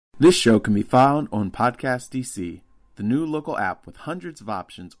This show can be found on Podcast DC, the new local app with hundreds of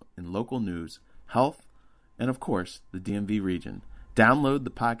options in local news, health, and of course, the DMV region. Download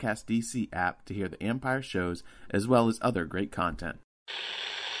the Podcast DC app to hear the Empire shows as well as other great content.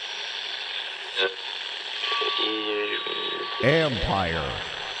 Empire.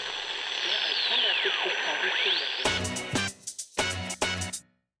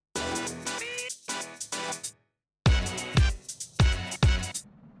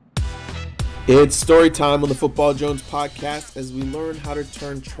 It's story time on the Football Jones podcast as we learn how to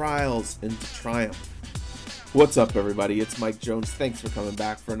turn trials into triumph. What's up, everybody? It's Mike Jones. Thanks for coming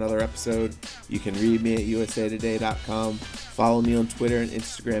back for another episode. You can read me at usatoday.com. Follow me on Twitter and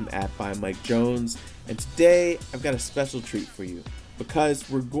Instagram at @ByMikeJones. And today, I've got a special treat for you because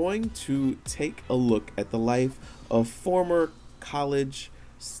we're going to take a look at the life of former college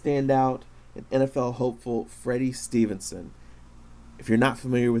standout and NFL hopeful Freddie Stevenson. If you're not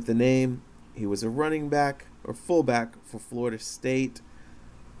familiar with the name, he was a running back or fullback for Florida State,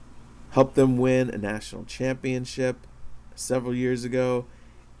 helped them win a national championship several years ago,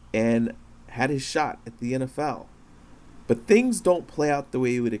 and had his shot at the NFL. But things don't play out the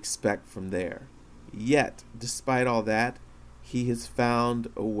way you would expect from there. Yet, despite all that, he has found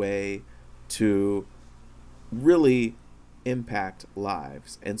a way to really impact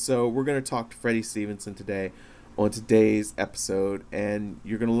lives. And so we're going to talk to Freddie Stevenson today on today's episode, and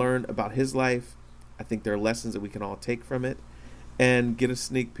you're going to learn about his life. I think there are lessons that we can all take from it and get a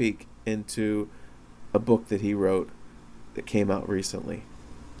sneak peek into a book that he wrote that came out recently.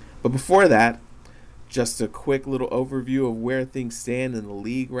 But before that, just a quick little overview of where things stand in the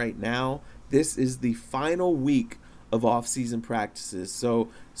league right now. This is the final week of off-season practices. So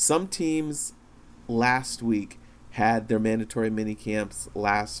some teams last week had their mandatory mini camps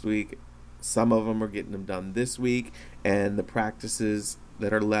last week. Some of them are getting them done this week, and the practices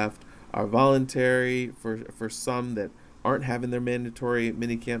that are left are voluntary for some that aren't having their mandatory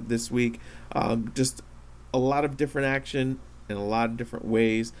minicamp this week. Just a lot of different action in a lot of different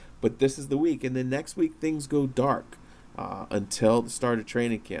ways, but this is the week. And then next week, things go dark until the start of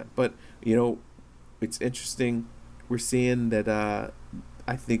training camp. But, you know, it's interesting. We're seeing that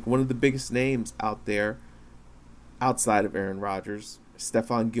I think one of the biggest names out there outside of Aaron Rodgers,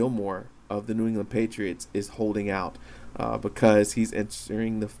 Stephon Gilmore of the New England Patriots, is holding out because he's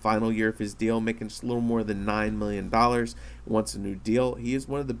entering the final year of his deal, making just a little more than $9 million. Wants a new deal. He is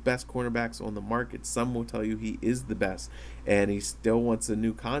one of the best cornerbacks on the market. Some will tell you he is the best, and he still wants a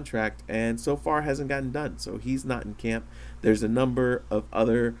new contract, and so far hasn't gotten done. So he's not in camp. There's a number of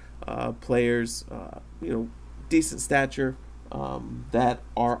other players, decent stature, that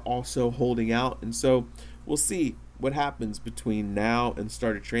are also holding out, and so we'll see what happens between now and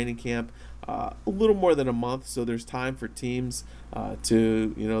start of training camp. A little more than a month, so there's time for teams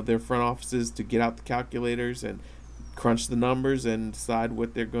to, their front offices to get out the calculators and crunch the numbers and decide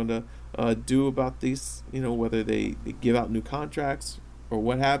what they're going to do about these, whether they give out new contracts or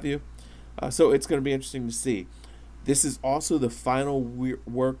what have you. So it's going to be interesting to see. This is also the final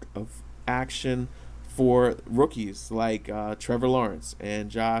work of action for rookies like Trevor Lawrence and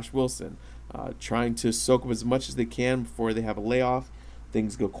Josh Wilson, trying to soak up as much as they can before they have a layoff.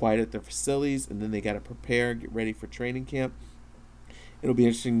 Things go quiet at their facilities, and then they got to prepare, get ready for training camp. It'll be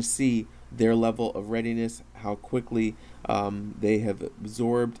interesting to see their level of readiness, how quickly they have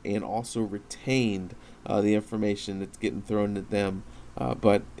absorbed and also retained the information that's getting thrown at them.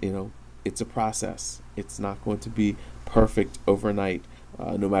 But it's a process. It's not going to be perfect overnight,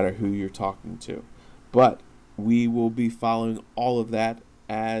 no matter who you're talking to. But we will be following all of that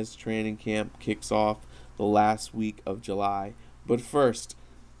as training camp kicks off the last week of July. But first,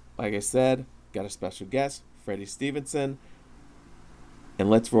 like I said, got a special guest, Freddie Stevenson,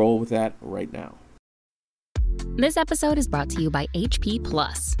 and let's roll with that right now. This episode is brought to you by HP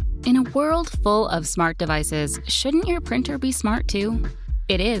Plus. In a world full of smart devices, shouldn't your printer be smart too?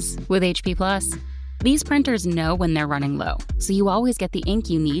 It is with HP Plus. These printers know when they're running low, so you always get the ink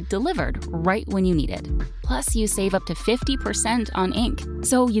you need delivered right when you need it. Plus, you save up to 50% on ink,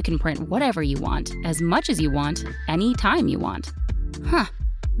 so you can print whatever you want, as much as you want, anytime you want. Huh,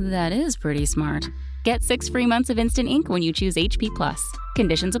 that is pretty smart. Get 6 free months of instant ink when you choose HP Plus.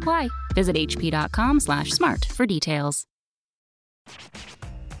 Conditions apply. Visit hp.com/smart for details.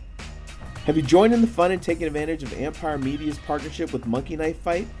 Have you joined in the fun and taken advantage of Empire Media's partnership with Monkey Knife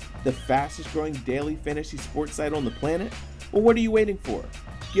Fight, the fastest growing daily fantasy sports site on the planet? Well, what are you waiting for?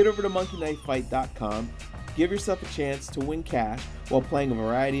 Get over to monkeyknifefight.com, give yourself a chance to win cash while playing a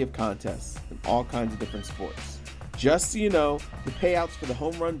variety of contests in all kinds of different sports. Just so you know, the payouts for the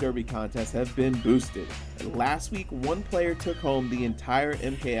Home Run Derby contest have been boosted. And last week, one player took home the entire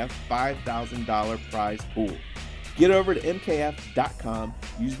MKF $5,000 prize pool. Get over to mkf.com,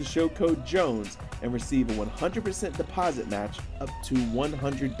 use the show code Jones, and receive a 100% deposit match up to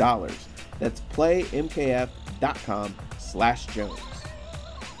 $100. That's playmkf.com/Jones.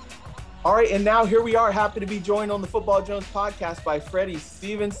 All right, and now here we are, happy to be joined on the Football Jones podcast by Freddie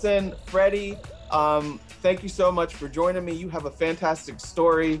Stevenson. Freddie, thank you so much for joining me. You have a fantastic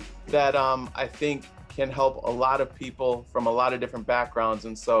story that I think can help a lot of people from a lot of different backgrounds.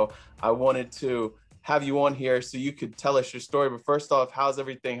 And so I wanted to have you on here so you could tell us your story. But first off, how's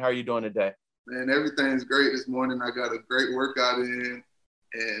everything? How are you doing today? Man, everything's great this morning. I got a great workout in,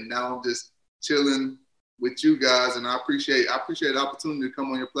 and now I'm just chilling with you guys. And I appreciate the opportunity to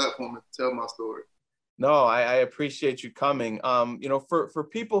come on your platform and tell my story. No, I appreciate you coming. For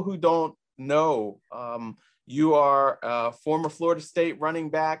people who don't know, you are a former Florida State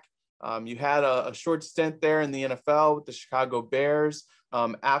running back. You had a short stint there in the NFL with the Chicago Bears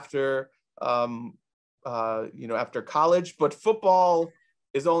after college, but football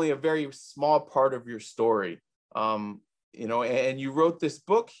is only a very small part of your story. And you wrote this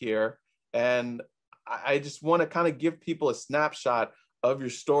book here, and I just want to kind of give people a snapshot of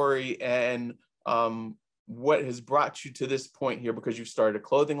your story and what has brought you to this point here, because you've started a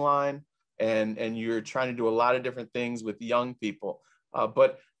clothing line and you're trying to do a lot of different things with young people.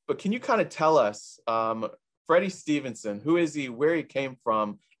 But can you kind of tell us, Freddie Stevenson, who is he, where he came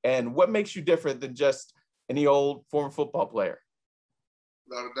from, and what makes you different than just any old former football player?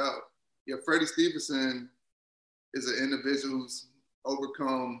 Without a doubt. Yeah, Freddie Stevenson is an individual who's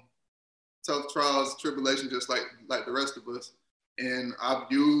overcome tough trials, tribulations, just like the rest of us. And I've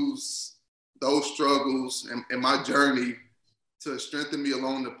used those struggles and my journey to strengthen me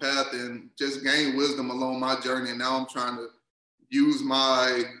along the path and just gain wisdom along my journey. And now I'm trying to use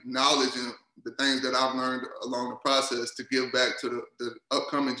my knowledge and the things that I've learned along the process to give back to the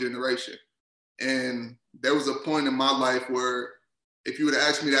upcoming generation. And there was a point in my life where if you would have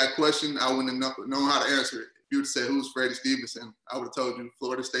asked me that question, I wouldn't have known how to answer it. If you would have said, who's Freddie Stevenson? I would have told you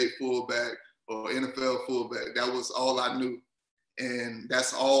Florida State fullback or NFL fullback. That was all I knew. And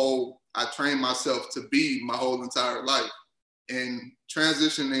that's all I trained myself to be my whole entire life. And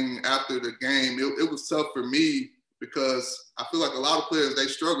transitioning after the game, it was tough for me because I feel like a lot of players, they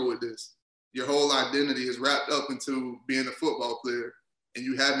struggle with this. Your whole identity is wrapped up into being a football player, and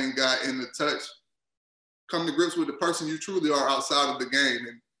you haven't got in the touch, come to grips with the person you truly are outside of the game.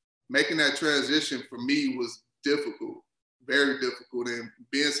 And making that transition for me was difficult, very difficult. And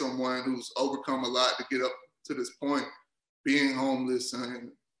being someone who's overcome a lot to get up to this point, being homeless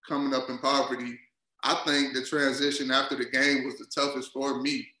and coming up in poverty, I think the transition after the game was the toughest for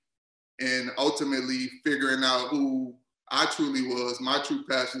me. And ultimately figuring out who I truly was, my true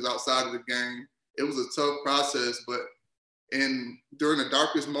passions outside of the game. It was a tough process, but during the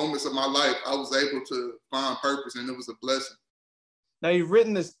darkest moments of my life, I was able to find purpose, and it was a blessing. Now, you've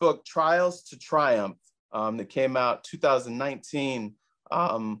written this book, Trials to Triumph, that came out 2019.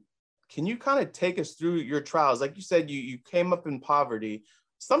 Can you kind of take us through your trials? Like you said, you came up in poverty.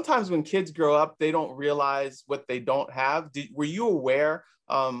 Sometimes when kids grow up, they don't realize what they don't have. Were you aware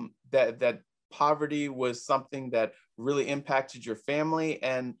that poverty was something that really impacted your family?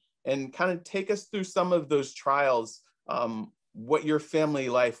 And kind of take us through some of those trials, what your family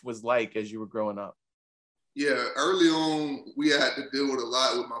life was like as you were growing up. Yeah, early on, we had to deal with a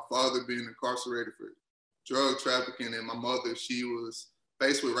lot with my father being incarcerated for drug trafficking, and my mother, she was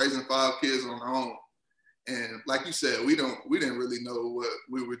faced with raising 5 kids on her own. And like you said, we didn't really know what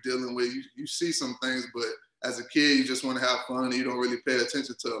we were dealing with. You see some things, but as a kid, you just want to have fun and you don't really pay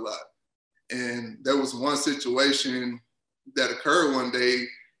attention to a lot. And there was one situation that occurred one day,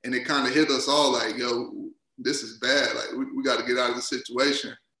 and it kind of hit us all like, yo, this is bad. Like, we got to get out of this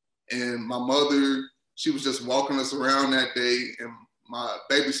situation. And my mother, she was just walking us around that day, and my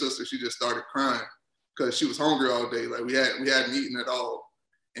baby sister, she just started crying because she was hungry all day. Like, we hadn't eaten at all.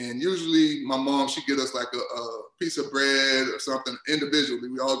 And usually my mom, she'd get us like a piece of bread or something individually.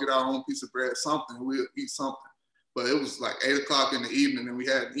 We all get our own piece of bread, something, we'll eat something. But it was like 8 o'clock in the evening and we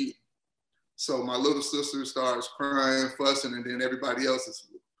hadn't eaten. So my little sister starts crying, fussing, and then everybody else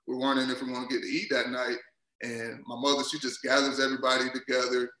we're wondering if we're going to get to eat that night. And my mother, she just gathers everybody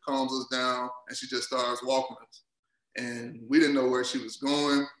together, calms us down, and she just starts walking us. And we didn't know where she was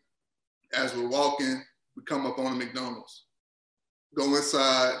going. As we're walking, we come up on a McDonald's. Go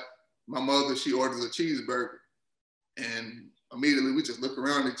inside, my mother, she orders a cheeseburger. And immediately we just look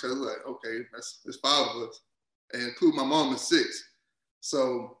around at each other like, okay, there's 5 of us. And include my mom is 6.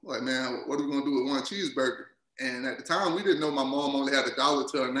 So like, man, what are we gonna do with one cheeseburger? And at the time, we didn't know my mom only had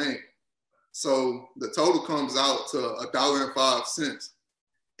 $1 to her name. So the total comes out to $1.05.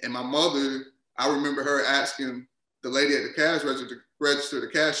 And my mother, I remember her asking the lady at the cash register, the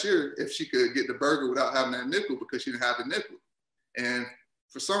cashier, if she could get the burger without having that nickel because she didn't have the nickel. And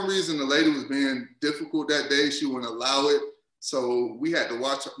for some reason, the lady was being difficult that day. She wouldn't allow it. So we had to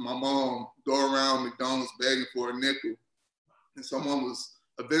watch my mom go around McDonald's begging for a nickel. And someone was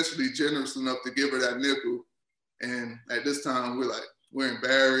eventually generous enough to give her that nickel. And at this time, we're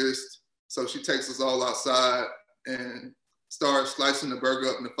embarrassed. So she takes us all outside and starts slicing the burger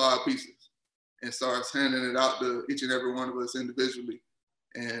up into 5 pieces and starts handing it out to each and every one of us individually.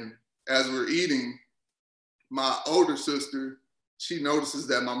 And as we're eating, my older sister, she notices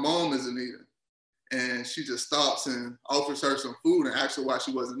that my mom isn't eating. And she just stops and offers her some food and asks her why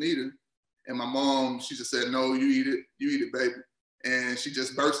she wasn't eating. And my mom, she just said, "No, you eat it, baby." And she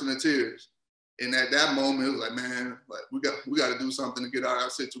just burst into tears. And at that moment, it was like, man, like we got to do something to get out of our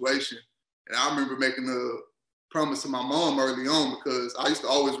situation. And I remember making a promise to my mom early on because I used to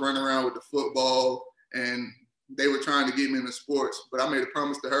always run around with the football and they were trying to get me into sports. But I made a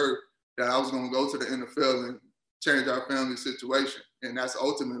promise to her that I was going to go to the NFL and change our family situation. And that's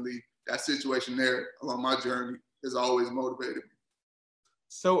ultimately that situation there along my journey has always motivated me.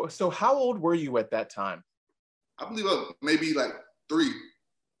 So how old were you at that time? I believe maybe like 3.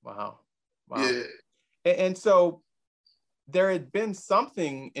 Wow. Yeah. And so there had been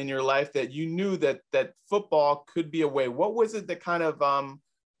something in your life that you knew that football could be a way. What was it that kind of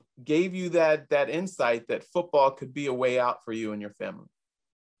gave you that insight that football could be a way out for you and your family?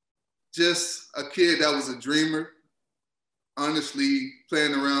 Just a kid that was a dreamer, honestly,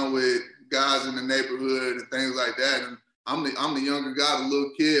 playing around with guys in the neighborhood and things like that. And I'm the younger guy, the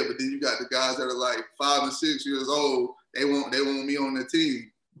little kid, but then you got the guys that are like 5 and 6 years old. They want me on the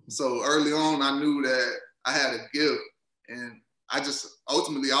team. So early on, I knew that I had a gift. And I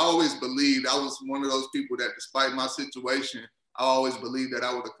always believed I was one of those people that despite my situation, I always believed that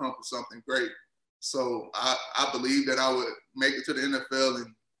I would accomplish something great. So I believed that I would make it to the NFL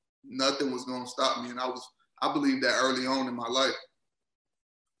and nothing was going to stop me. And I believed that early on in my life.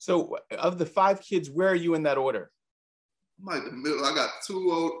 So of the 5 kids, where are you in that order? I'm like the middle. I got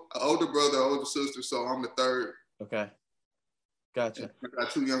 2 older brother, older sister, so I'm the 3rd. Okay. Gotcha. And I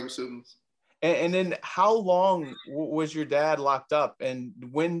got 2 younger siblings. And then how long was your dad locked up? And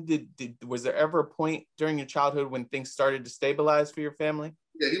when was there ever a point during your childhood when things started to stabilize for your family?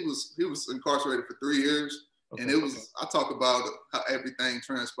 Yeah, he was incarcerated for 3 years. Okay. And I talk about how everything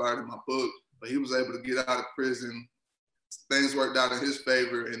transpired in my book, but he was able to get out of prison. Things worked out in his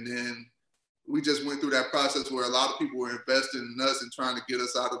favor. And then we just went through that process where a lot of people were investing in us and trying to get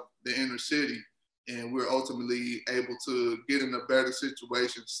us out of the inner city. And we're ultimately able to get in a better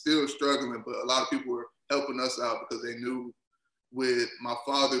situation, still struggling, but a lot of people were helping us out because they knew with my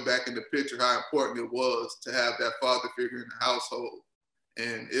father back in the picture how important it was to have that father figure in the household.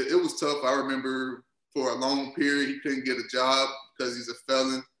 And it was tough. I remember for a long period, he couldn't get a job because he's a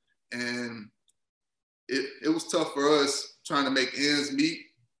felon. And it was tough for us trying to make ends meet,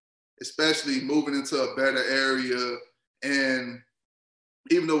 especially moving into a better area. And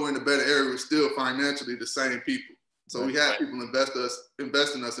even though we're in a better area, we're still financially the same people. So we had people invest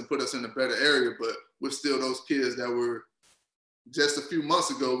in us and put us in a better area, but we're still those kids that were just a few months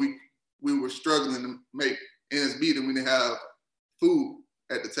ago, we were struggling to make ends meet and we didn't have food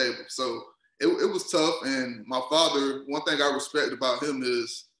at the table. So it was tough. And my father, one thing I respect about him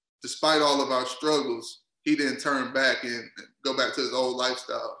is despite all of our struggles, he didn't turn back and go back to his old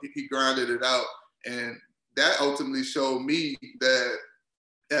lifestyle. He grinded it out. And that ultimately showed me that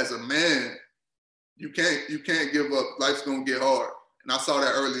as a man, you can't give up. Life's gonna get hard. And I saw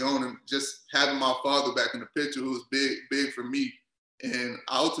that early on, and just having my father back in the picture, who was big for me. And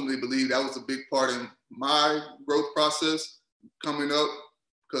I ultimately believe that was a big part in my growth process coming up,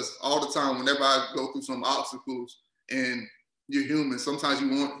 because all the time, whenever I go through some obstacles, and you're human, sometimes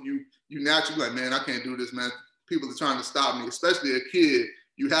you naturally like, man, I can't do this, man. People are trying to stop me, especially a kid.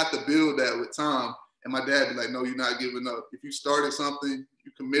 You have to build that with time. And my dad be like, no, you're not giving up. If you started something,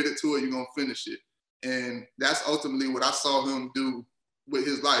 you committed to it, you're going to finish it. And that's ultimately what I saw him do with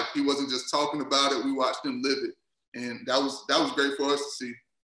his life. He wasn't just talking about it. We watched him live it. And that was great for us to see.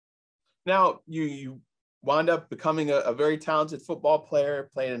 Now, you wound up becoming a very talented football player,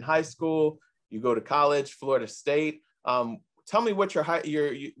 playing in high school. You go to college, Florida State. Tell me what your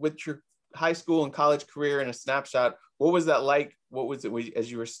high school and college career in a snapshot. What was that like? What was it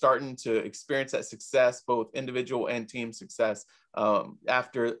as you were starting to experience that success, both individual and team success,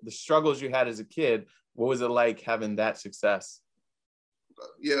 after the struggles you had as a kid? What was it like having that success?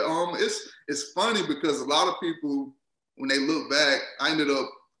 Yeah, it's funny because a lot of people, when they look back, I ended up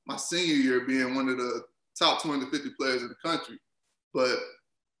my senior year being one of the top 250 players in the country. But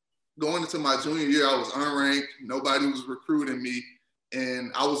going into my junior year, I was unranked. Nobody was recruiting me.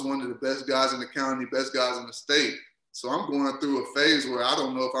 And I was one of the best guys in the county, best guys in the state. So I'm going through a phase where I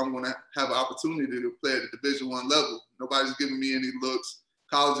don't know if I'm going to have an opportunity to play at the Division I level. Nobody's giving me any looks.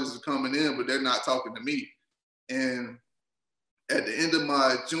 Colleges are coming in, but they're not talking to me. And at the end of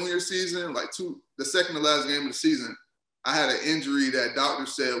my junior season, the second to last game of the season, I had an injury that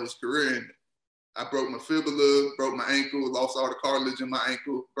doctors said was career-ending. I broke my fibula, broke my ankle, lost all the cartilage in my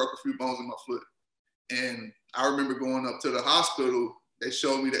ankle, broke a few bones in my foot. And I remember going up to the hospital. They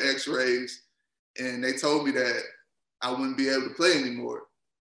showed me the x-rays, and they told me that I wouldn't be able to play anymore.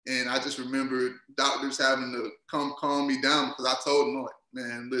 And I just remember doctors having to come calm me down because I told them, like,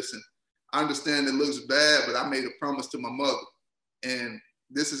 man, listen, I understand it looks bad, but I made a promise to my mother. And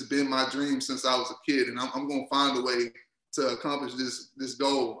this has been my dream since I was a kid, and I'm going to find a way to accomplish this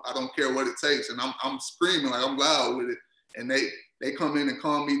goal. I don't care what it takes. And I'm screaming, like I'm loud with it. And they come in and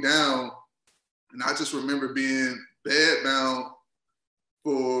calm me down. And I just remember being bedbound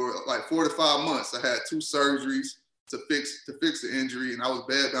for like 4 to 5 months. I had 2 surgeries to fix the injury, and I was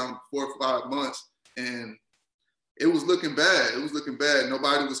bedbound for 4 or 5 months. And it was looking bad. It was looking bad.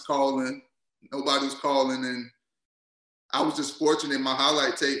 Nobody was calling. And I was just fortunate my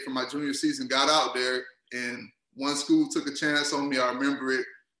highlight tape from my junior season got out there, and one school took a chance on me. I remember it.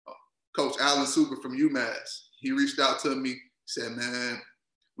 Coach Alan Super from UMass. He reached out to me, said, man,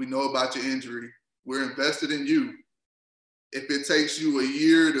 we know about your injury. We're invested in you. If it takes you a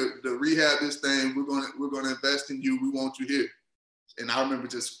year to rehab this thing, we're gonna invest in you. We want you here. And I remember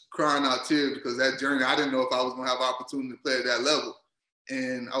just crying out tears because that journey, I didn't know if I was gonna have an opportunity to play at that level.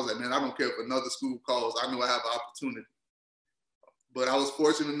 And I was like, man, I don't care if another school calls. I know I have an opportunity. But I was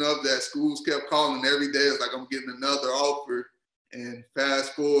fortunate enough that schools kept calling every day. It's like I'm getting another offer. And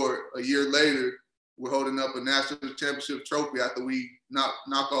fast forward a year later, we're holding up a national championship trophy after we knock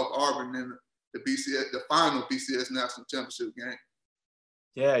off Auburn in the final BCS national championship game.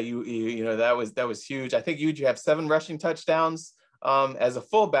 Yeah, you know that was huge. I think you have 7 rushing touchdowns as a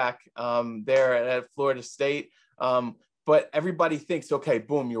fullback there at Florida State. But everybody thinks, okay,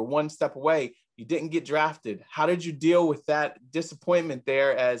 boom, you're one step away. You didn't get drafted. How did you deal with that disappointment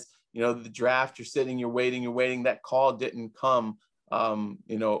there? As you know, the draft, you're sitting, you're waiting. That call didn't come,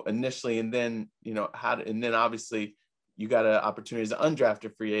 initially, and then and then obviously you got an opportunity as an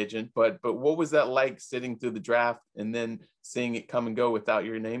undrafted free agent. But what was that like, sitting through the draft and then seeing it come and go without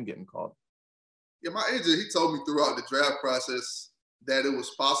your name getting called? Yeah, my agent, he told me throughout the draft process that it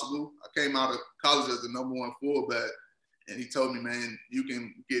was possible. I came out of college as the #1 fullback. And he told me, man, you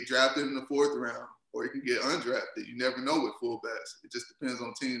can get drafted in the 4th round or you can get undrafted. You never know with fullbacks. It just depends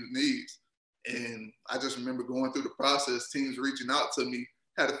on teams' needs. And I just remember going through the process, teams reaching out to me.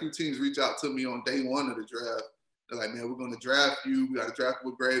 Had a few teams reach out to me on day 1 of the draft. They're like, man, we're going to draft you. We got a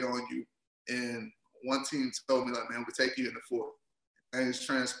draftable grade on you. And one team told me, like, man, we'll take you in the 4th. Things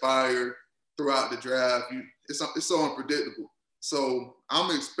transpire throughout the draft. It's so unpredictable. So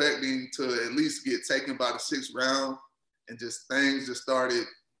I'm expecting to at least get taken by the 6th round. And just things just started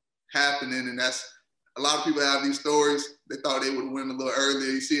happening. And that's a lot of people have these stories. They thought they would win a little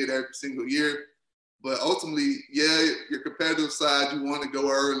earlier. You see it every single year. But ultimately, yeah, your competitive side, you want to go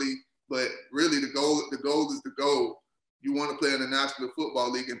early. But really the goal is the goal. You want to play in the National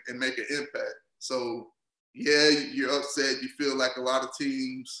Football League and make an impact. So, yeah, you're upset. You feel like a lot of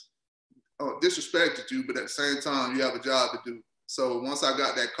teams disrespected you, but at the same time, you have a job to do. So once I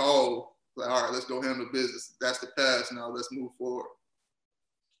got that call, like, all right, let's go handle business. That's the past. Now let's move forward.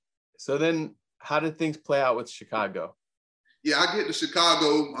 So then how did things play out with Chicago? Yeah, I get to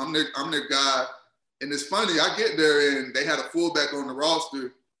Chicago. I'm their guy. And it's funny, I get there and they had a fullback on the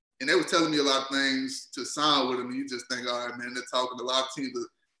roster and they were telling me a lot of things to sign with them. And you just think, all right, man, they're talking. A lot of teams are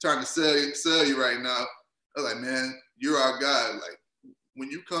trying to sell you right now. I was like, man, you're our guy. Like,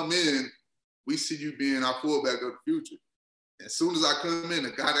 when you come in, we see you being our fullback of the future. As soon as I come in,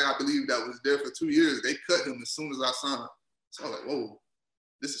 the guy that I believe that was there for 2 years, they cut him as soon as I signed. So I was like, whoa,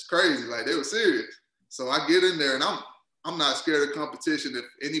 this is crazy. Like, they were serious. So I get in there, and I'm not scared of competition. If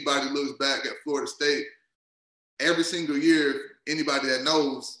anybody looks back at Florida State, every single year, anybody that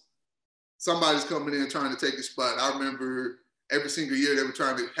knows, somebody's coming in trying to take a spot. I remember every single year they were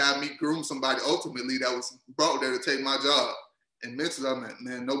trying to have me groom somebody ultimately that was brought there to take my job. And mentally, I'm like,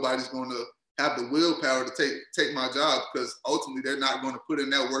 man, nobody's going to have the willpower to take my job because ultimately they're not going to put in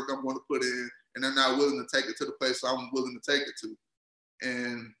that work I'm going to put in, and they're not willing to take it to the place I'm willing to take it to.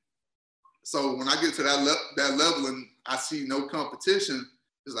 And so when I get to that level and I see no competition,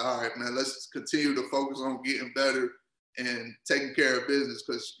 It's like, all right, man, let's continue to focus on getting better and taking care of business,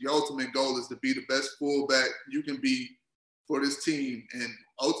 because your ultimate goal is to be the best fullback you can be for this team and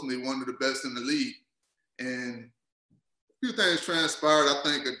ultimately one of the best in the league. And a few things transpired. I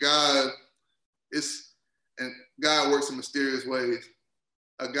think God works in mysterious ways.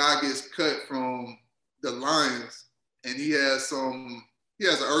 A guy gets cut from the Lions, and he has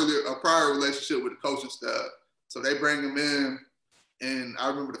a prior relationship with the coaching staff. So they bring him in, and I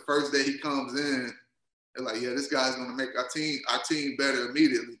remember the first day he comes in, they're like, yeah, this guy's going to make our team better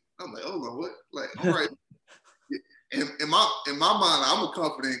immediately. I'm like, hold on, what? Like, all right. In my mind, I'm a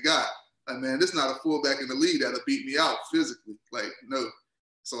confident guy. Like, man, this is not a fullback in the league that'll beat me out physically. Like, no.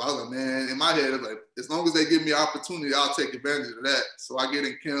 So I was like, man, in my head, I was like, as long as they give me opportunity, I'll take advantage of that. So I get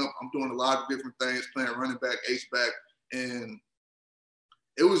in camp. I'm doing a lot of different things, playing running back, H-back. And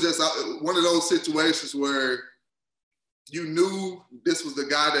it was just one of those situations where you knew this was the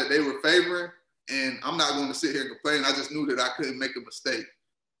guy that they were favoring. And I'm not going to sit here and complain. I just knew that I couldn't make a mistake.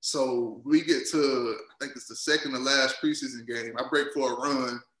 So we get to, I think it's the second to last preseason game. I break for a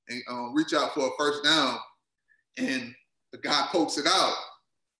run and reach out for a first down. And the guy pokes it out.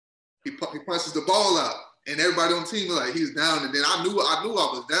 He punches the ball out. And everybody on the team was like, he's down. And then I knew I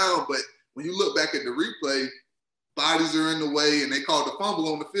was down. But when you look back at the replay, bodies are in the way and they called the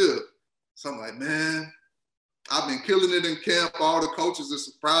fumble on the field. So I'm like, man, I've been killing it in camp. All the coaches are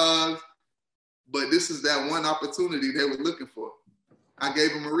surprised. But this is that one opportunity they were looking for. I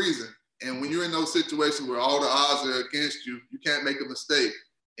gave them a reason. And when you're in those situations where all the odds are against you, you can't make a mistake.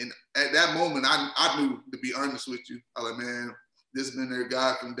 And at that moment, I knew, to be honest with you, I was like, man, this has been their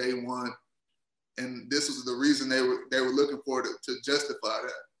guy from day one. And this was the reason they were looking for to justify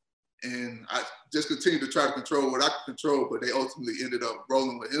that. And I just continued to try to control what I could control, but they ultimately ended up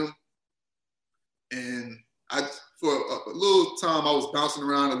rolling with him. And for a little time, I was bouncing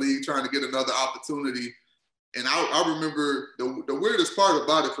around the league trying to get another opportunity. And I remember the weirdest part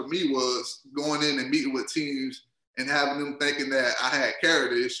about it for me was going in and meeting with teams and having them thinking that I had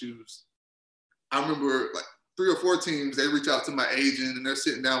character issues. I remember like 3 or 4 teams, they reach out to my agent and they're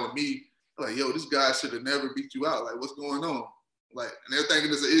sitting down with me like, yo, this guy should have never beat you out. Like, what's going on? Like, and they're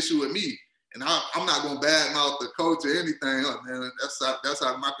thinking it's an issue with me. And I'm not going to badmouth the coach or anything. Like, man, that's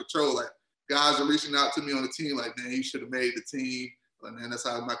out of my control. Like, guys are reaching out to me on the team like, man, you should have made the team. Like, man, that's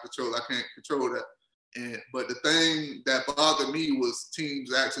out of my control. I can't control that. But the thing that bothered me was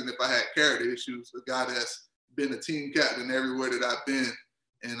teams asking if I had character issues. A guy that's been a team captain everywhere that I've been,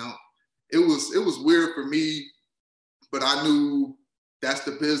 and it was weird for me, but I knew that's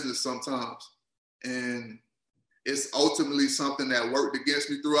the business sometimes, and it's ultimately something that worked against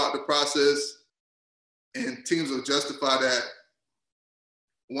me throughout the process. And teams will justify that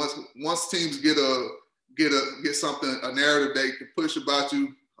once teams get something, a narrative they can push about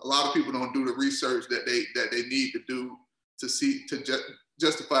you. A lot of people don't do the research that they need to do to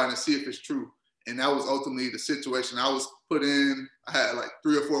justify and see if it's true. And that was ultimately the situation I was put in. I had like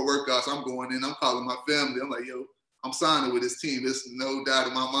 3 or 4 workouts. I'm going in. I'm calling my family. I'm like, yo, I'm signing with this team. There's no doubt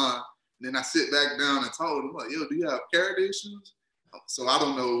in my mind. And then I sit back down and told them, like, yo, do you have character issues? So I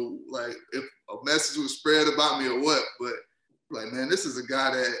don't know, like, if a message was spread about me or what. But like, man, this is a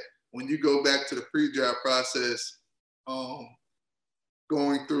guy that when you go back to the pre-draft process,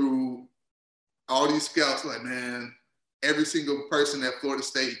 going through all these scouts, like, man, every single person at Florida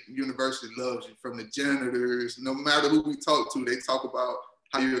State University loves you, from the janitors. No matter who we talk to, they talk about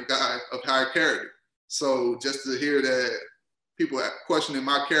how you're a guy of high character. So just to hear that people are questioning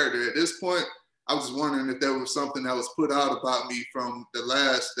my character at this point, I was just wondering if there was something that was put out about me from the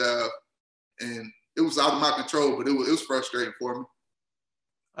last staff, and it was out of my control, but it was frustrating for me.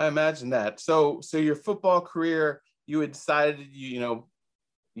 I imagine that. So your football career, you had decided,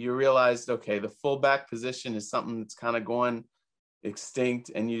 you realized, okay, the fullback position is something that's kind of going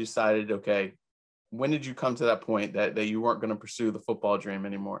extinct, and you decided, okay, when did you come to that point that you weren't going to pursue the football dream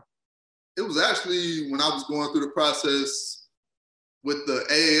anymore? It was actually when I was going through the process with the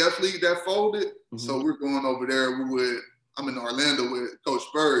AAF league that folded. Mm-hmm. So we're going over there. I'm in Orlando with Coach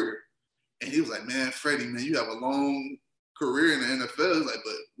Berger, and he was like, man, Freddie, man, you have a long career in the NFL. He's like,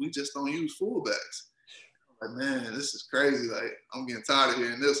 but we just don't use fullbacks. Like, man, this is crazy. Like, I'm getting tired of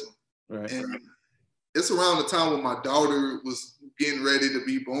hearing this one. Right. And it's around the time when my daughter was getting ready to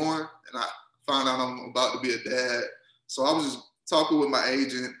be born, and I found out I'm about to be a dad. So I was just talking with my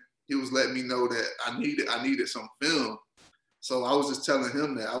agent. He was letting me know that I needed some film. So I was just telling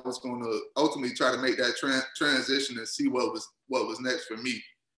him that I was going to ultimately try to make that transition and see what was next for me,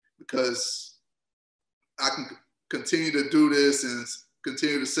 because I can continue to do this and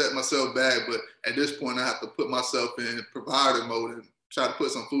continue to set myself back, but at this point I have to put myself in provider mode and try to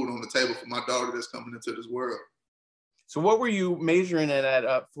put some food on the table for my daughter that's coming into this world. So what were you majoring in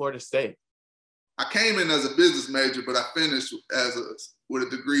at Florida State? I came in as a business major, but I finished with a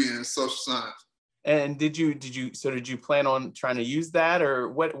degree in social science. And did you plan on trying to use that, or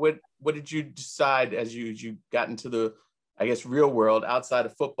what did you decide as you got into the, I guess, real world outside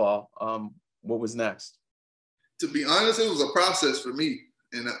of football? What was next? To be honest, it was a process for me,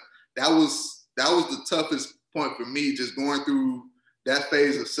 and that was the toughest point for me, just going through that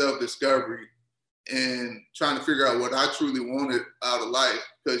phase of self-discovery and trying to figure out what I truly wanted out of life.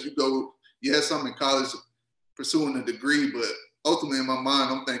 Because yes, I'm in college pursuing a degree, but ultimately in my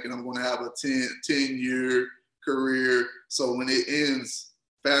mind, I'm thinking I'm going to have a 10-year career. So when it ends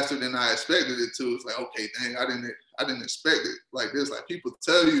faster than I expected it to, it's like, okay, dang, I didn't expect it like this. Like, people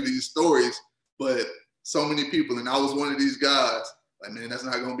tell you these stories, but so many people, and I was one of these guys, like, man, that's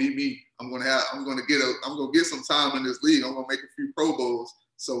not going to be me. I'm going to get some time in this league. I'm going to make a few Pro Bowls.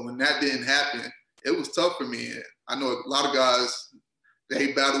 So when that didn't happen, it was tough for me. And I know a lot of guys,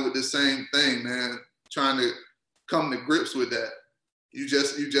 they battle with the same thing, man, trying to come to grips with that. You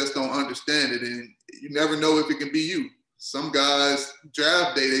just don't understand it, and you never know if it can be you. Some guys,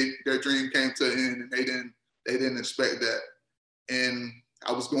 draft day, their dream came to an end, and they didn't expect that. And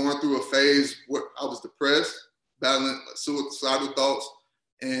I was going through a phase where I was depressed, battling suicidal thoughts,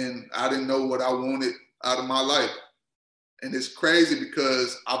 and I didn't know what I wanted out of my life. And it's crazy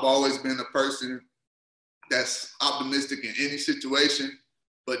because I've always been a person that's optimistic in any situation,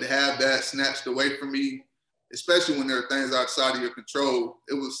 but to have that snatched away from me, especially when there are things outside of your control,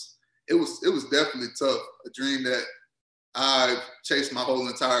 it was definitely tough. A dream that I've chased my whole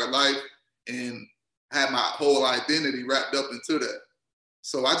entire life and had my whole identity wrapped up into that.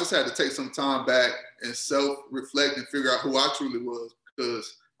 So I just had to take some time back and self-reflect and figure out who I truly was,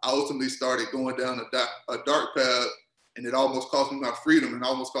 because I ultimately started going down a dark path, and it almost cost me my freedom and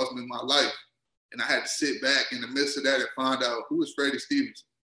almost cost me my life. And I had to sit back in the midst of that and find out who was Freddie Stevenson.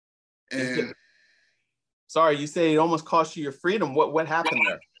 And sorry, you say it almost cost you your freedom. What happened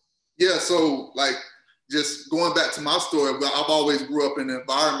there? Yeah, so like, just going back to my story, I've always grew up in an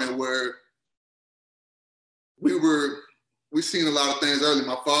environment where we seen a lot of things early.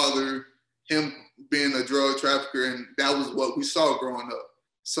 My father, him being a drug trafficker, and that was what we saw growing up.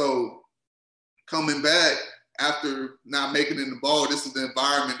 So coming back after not making it in the ball, this is the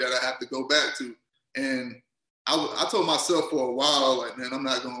environment that I have to go back to. And I told myself for a while, like, man, I'm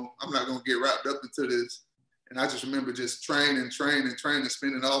not gonna get wrapped up into this. And I just remember just training,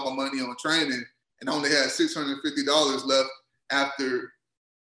 spending all my money on training, and I only had $650 left after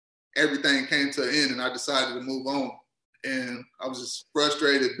everything came to an end, and I decided to move on. And I was just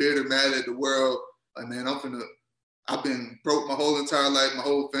frustrated, bitter, mad at the world. Like, man, I've been broke my whole entire life. My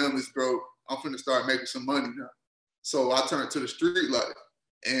whole family's broke. I'm finna start making some money now. So I turned to the street life,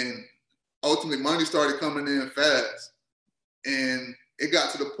 and ultimately money started coming in fast. And it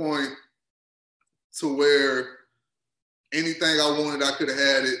got to the point to where anything I wanted, I could have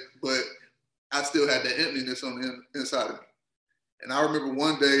had it, but I still had that emptiness on the inside of me. And I remember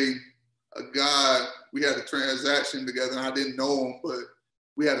one day, a guy, we had a transaction together, and I didn't know him, but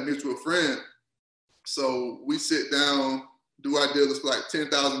we had a mutual friend. So we sit down, do our deals for like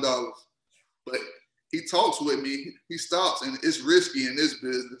 $10,000. But he talks with me, he stops, and it's risky in this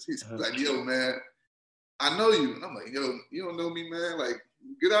business. He's like, yo, man, I know you. And I'm like, yo, you don't know me, man? Like,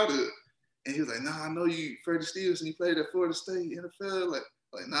 get out of here. And he was like, nah, I know you, Freddie Stevenson. You played at Florida State, NFL. Like,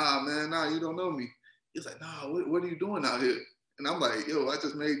 nah, man, nah, you don't know me. He was like, nah, what are you doing out here? And I'm like, yo, I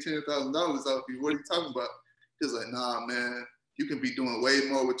just made $10,000 off you. What are you talking about? He was like, nah, man, you can be doing way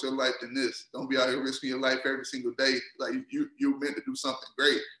more with your life than this. Don't be out here risking your life every single day. Like, you're meant to do something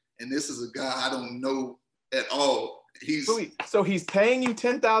great. And this is a guy I don't know at all. So he's paying you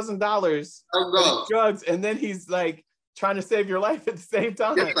 $10,000 for drugs, and then he's like trying to save your life at the same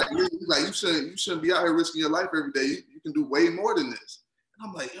time. Yeah, like you shouldn't be out here risking your life every day. You can do way more than this. And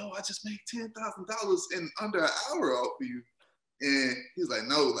I'm like, yo, I just made $10,000 in under an hour off of you. And he's like,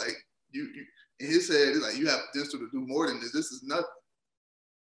 no, like you in his head, he's like, you have potential to do more than this. This is nothing.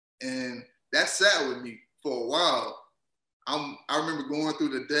 And that sat with me for a while. I remember going through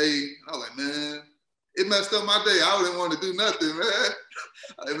the day. I was like, man, it messed up my day. I didn't want to do nothing, man.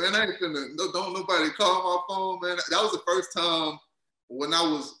 Like, man, I ain't finna, don't nobody call my phone, man. That was the first time when I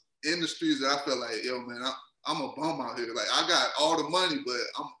was in the streets that I felt like, yo, man, I'm a bum out here. Like, I got all the money, but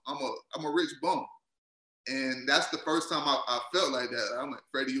I'm a rich bum. And that's the first time I felt like that. I'm like,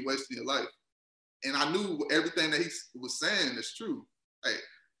 Freddie, you're wasting your life. And I knew everything that he was saying is true. Like,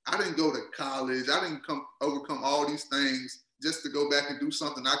 I didn't go to college. I didn't overcome all these things just to go back and do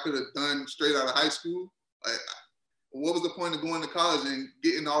something I could have done straight out of high school. Like, what was the point of going to college and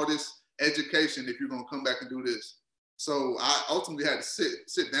getting all this education if you're going to come back and do this? So I ultimately had to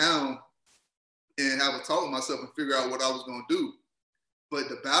sit down and have a talk with myself and figure out what I was going to do. But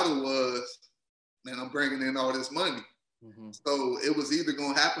the battle was, man, I'm bringing in all this money. Mm-hmm. So it was either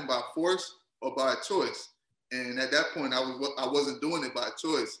going to happen by force or by choice. And at that point, I wasn't doing it by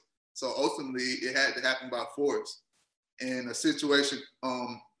choice. So ultimately, it had to happen by force. And a situation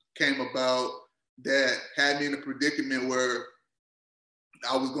came about that had me in a predicament where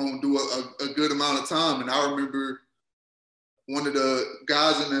I was going to do a good amount of time. And I remember one of the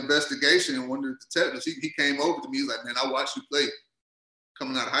guys in the investigation, one of the detectives, he came over to me. He's like, man, I watched you play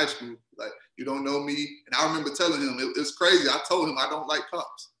coming out of high school. Like, you don't know me. And I remember telling him, it's crazy. I told him I don't like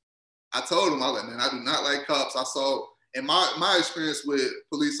cops. I told him, I was like, man, I do not like cops. I saw, and my experience with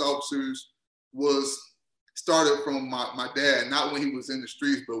police officers started from my dad, not when he was in the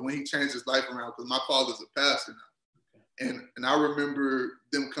streets, but when he changed his life around, because my father's a pastor now. And I remember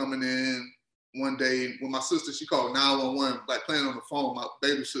them coming in one day when my sister, she called 911, like playing on the phone, my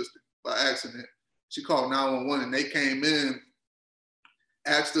baby sister, by accident. She called 911 and they came in,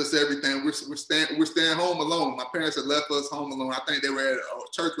 asked us everything. We're staying home alone. My parents had left us home alone. I think they were at a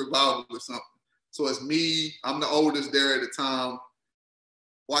church revival or something. So it's me, I'm the oldest there at the time,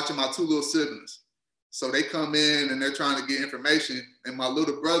 watching my two little siblings. So they come in and they're trying to get information. And my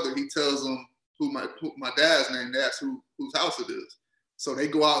little brother, he tells them who my dad's name, that's whose house it is. So they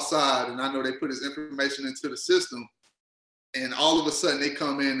go outside and I know they put his information into the system. And all of a sudden they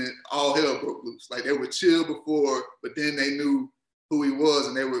come in and all hell broke loose. Like they were chill before, but then they knew who he was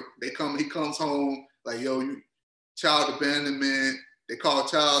and he comes home like, yo, you child abandonment. They call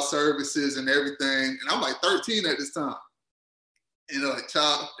child services and everything. And I'm like 13 at this time. And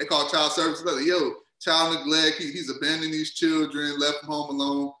they call child services. Like, yo, child neglect. He's abandoning these children, left them home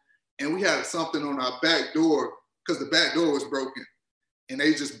alone. And we had something on our back door because the back door was broken. And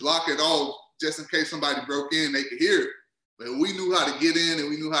they just block it off just in case somebody broke in, they could hear it. But we knew how to get in and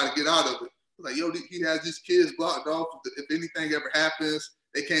we knew how to get out of it. Like, yo, he has these kids blocked off. If anything ever happens,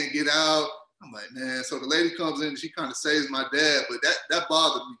 they can't get out. I'm like, man. So the lady comes in and she kind of saves my dad, but that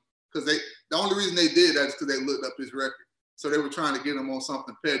bothered me because the only reason they did that is because they looked up his record. So they were trying to get him on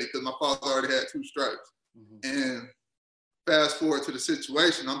something petty because my father already had 2 strikes. Mm-hmm. And fast forward to the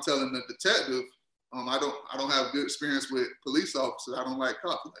situation, I'm telling the detective, I don't have good experience with police officers. I don't like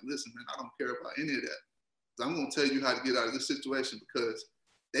cops. I'm like, listen, man, I don't care about any of that. So I'm going to tell you how to get out of this situation because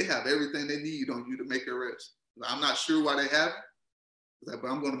they have everything they need on you to make an arrest. I'm not sure why they haven't, but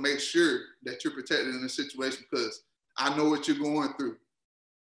I'm going to make sure that you're protected in this situation because I know what you're going through.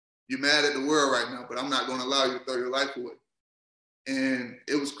 You're mad at the world right now, but I'm not going to allow you to throw your life away. And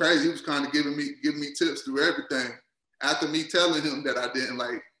it was crazy. He was kind of giving me tips through everything. After me telling him that I didn't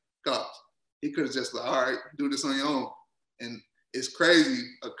like cops, he could have just like, all right, do this on your own. And it's crazy.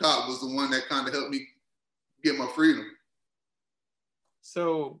 A cop was the one that kind of helped me get my freedom.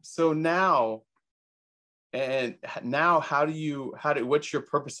 So now, what's your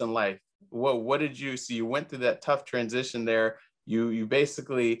purpose in life? What did you, so you went through that tough transition there. You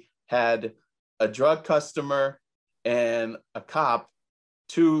basically had a drug customer and a cop,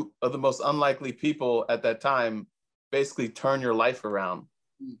 2 of the most unlikely people at that time, basically turn your life around.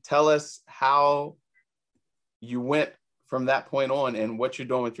 Tell us how you went from that point on and what you're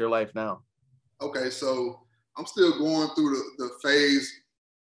doing with your life now. Okay, so I'm still going through the phase.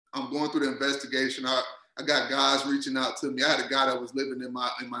 I'm going through the investigation. I got guys reaching out to me. I had a guy that was living in my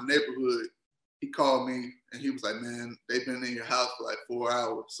neighborhood. He called me and he was like, man, they've been in your house for like 4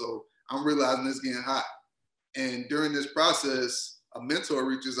 hours. So I'm realizing it's getting hot. And during this process, a mentor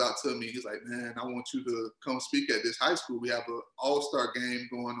reaches out to me. He's like, man, I want you to come speak at this high school. We have an all-star game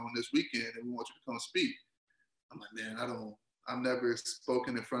going on this weekend and we want you to come speak. I'm like, man, I've never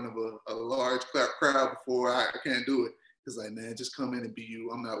spoken in front of a large crowd before. I can't do it. He's like, man, just come in and be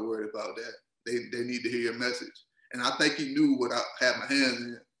you. I'm not worried about that. They need to hear your message. And I think he knew what I had my hands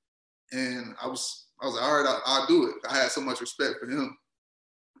in. And I was like, all right, I'll do it. I had so much respect for him.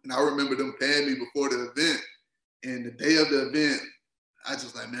 And I remember them paying me before the event. And the day of the event, I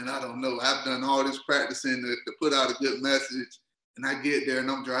just like, man, I don't know. I've done all this practicing to put out a good message. And I get there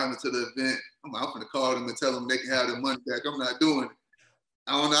and I'm driving to the event. I'm going to call them and tell them they can have their money back. I'm not doing it.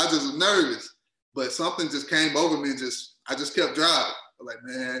 I don't know. I just was nervous. But something just came over me and I just kept driving. I'm like,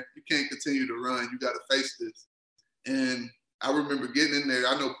 man, you can't continue to run. You got to face this. And I remember getting in there.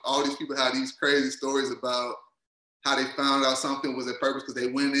 I know all these people have these crazy stories about how they found out something was a purpose because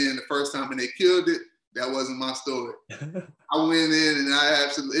they went in the first time and they killed it. That wasn't my story. I went in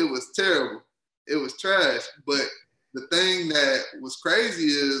and it was terrible. It was trash. But the thing that was crazy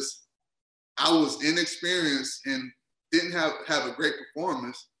is I was inexperienced and didn't have a great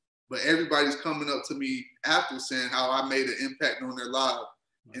performance, but everybody's coming up to me after saying how I made an impact on their lives.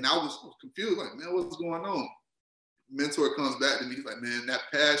 And I was confused, like, man, what's going on? Mentor comes back to me, he's like, man, that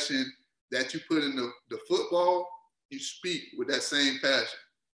passion that you put in the football, you speak with that same passion.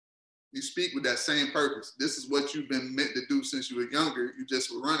 You speak with that same purpose. This is what you've been meant to do since you were younger. You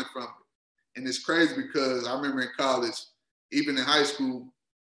just were running from it. And it's crazy because I remember in college, even in high school,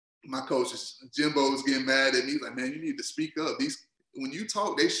 my coaches, Jimbo was getting mad at me. He's like, man, you need to speak up. When you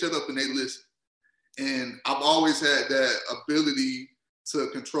talk, they shut up and they listen. And I've always had that ability to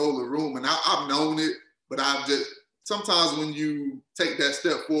control the room. And I've known it, but I've just, sometimes when you take that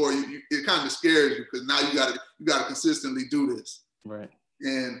step forward, it kind of scares you because now you gotta consistently do this. Right.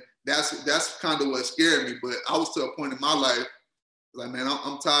 And that's kind of what scared me. But I was to a point in my life, like, man,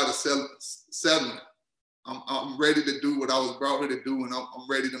 I'm tired of settling. I'm ready to do what I was brought here to do, and I'm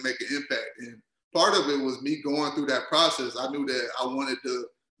ready to make an impact. And part of it was me going through that process. I knew that I wanted to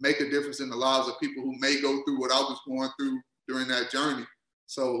make a difference in the lives of people who may go through what I was going through during that journey.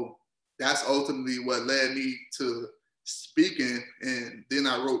 So that's ultimately what led me to speaking, and then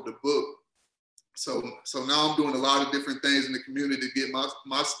I wrote the book. So now I'm doing a lot of different things in the community to get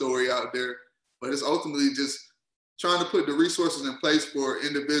my story out there, but it's ultimately just trying to put the resources in place for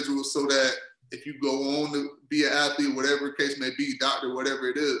individuals so that if you go on to be an athlete, whatever the case may be, doctor, whatever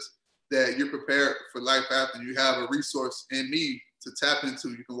it is, that you're prepared for life after. You have a resource in me to tap into.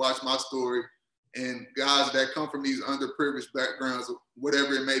 You can watch my story, and guys that come from these underprivileged backgrounds,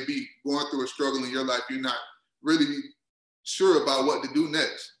 whatever it may be, going through a struggle in your life, you're not really sure about what to do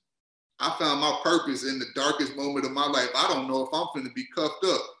next. I found my purpose in the darkest moment of my life. I don't know if I'm going to be cuffed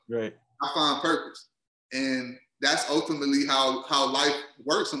up. Right. I find purpose. And that's ultimately how life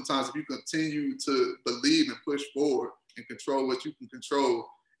works sometimes. If you continue to believe and push forward and control what you can control.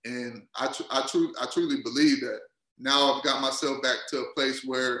 And I truly believe that. Now I've got myself back to a place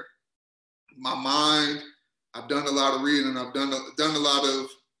where my mind, I've done a lot of reading, I've done a lot of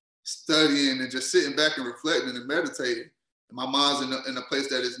studying and just sitting back and reflecting and meditating. My mind's in a place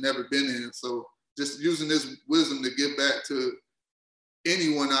that it's never been in. So just using this wisdom to give back to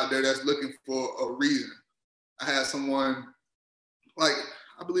anyone out there that's looking for a reason. I had someone, like,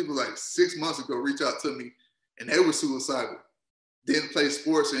 I believe it was like 6 months ago, reach out to me, and they were suicidal. Didn't play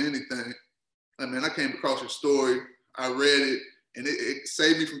sports or anything. I mean, I came across your story, I read it, and it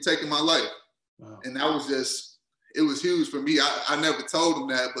saved me from taking my life. Wow. And that was just, it was huge for me. I never told them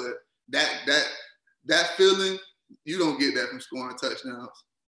that, but that feeling, you don't get that from scoring touchdowns.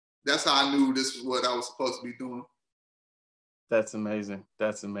 That's how I knew this was what I was supposed to be doing. That's amazing.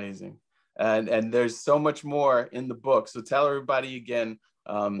 That's amazing. And there's so much more in the book. So tell everybody again,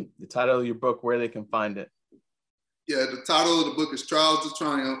 the title of your book, where they can find it. Yeah, the title of the book is Trials to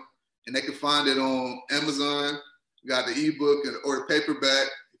Triumph, and they can find it on Amazon. You got the ebook or the paperback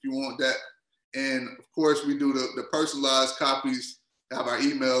if you want that. And of course, we do the personalized copies. Have our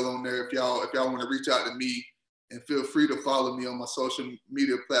email on there if y'all want to reach out to me. And feel free to follow me on my social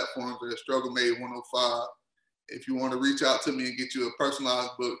media platforms at Struggle Made 105. If you want to reach out to me and get you a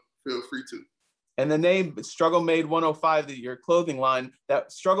personalized book, feel free to. And the name Struggle Made 105, your clothing line, that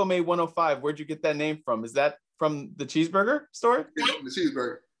Struggle Made 105, where'd you get that name from? Is that from the cheeseburger store? Yeah, the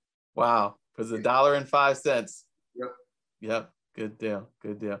cheeseburger. Wow, because $1.05. Yep. Good deal.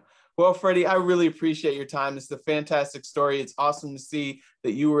 Good deal. Well, Freddie, I really appreciate your time. It's a fantastic story. It's awesome to see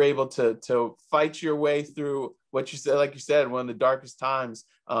that you were able to fight your way through what you said, like you said, one of the darkest times.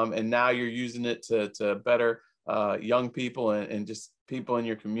 And now you're using it to better young people and just people in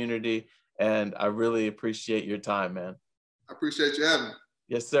your community. And I really appreciate your time, man. I appreciate you having me.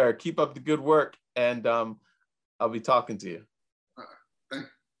 Yes, sir. Keep up the good work. And I'll be talking to you. All right. Thank you.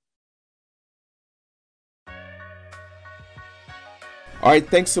 All right,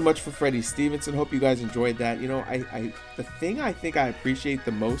 thanks so much for Freddie Stevenson. Hope you guys enjoyed that. You know, the thing I think I appreciate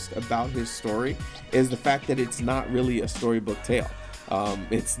the most about his story is the fact that it's not really a storybook tale.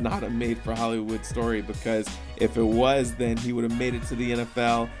 It's not a made-for-Hollywood story, because if it was, then he would have made it to the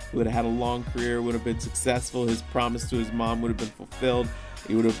NFL. He would have had a long career, would have been successful. His promise to his mom would have been fulfilled.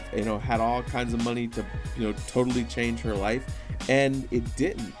 He would have, had all kinds of money to, totally change her life, and it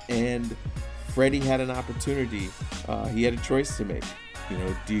didn't. And Freddie had an opportunity. He had a choice to make.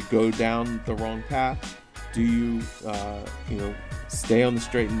 Do you go down the wrong path? Do you, stay on the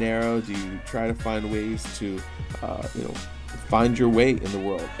straight and narrow? Do you try to find ways to, find your way in the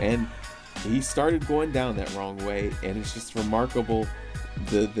world? And he started going down that wrong way, and it's just remarkable.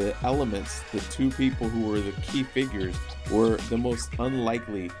 The elements, the two people who were the key figures, were the most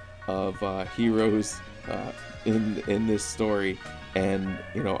unlikely of heroes in this story. And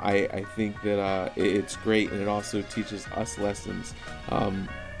I think that it's great, and it also teaches us lessons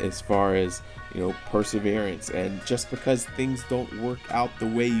as far as perseverance. And just because things don't work out the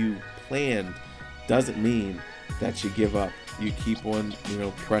way you planned doesn't mean that you give up. You keep on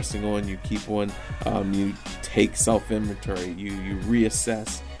pressing on. You keep on. You take self-inventory. You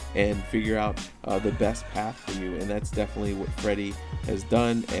reassess and figure out the best path for you. And that's definitely what Freddie has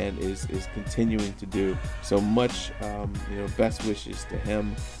done and is continuing to do. So much, best wishes to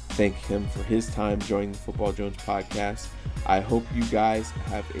him. Thank him for his time joining the Football Jones podcast. I hope you guys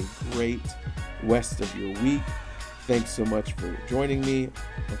have a great rest of your week. Thanks so much for joining me.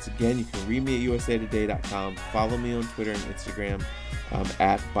 Once again, you can read me at usatoday.com. Follow me on Twitter and Instagram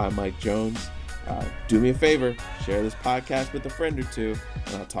at @ByMikeJones. Do me a favor, share this podcast with a friend or two,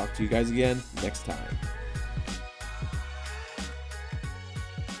 and I'll talk to you guys again next time.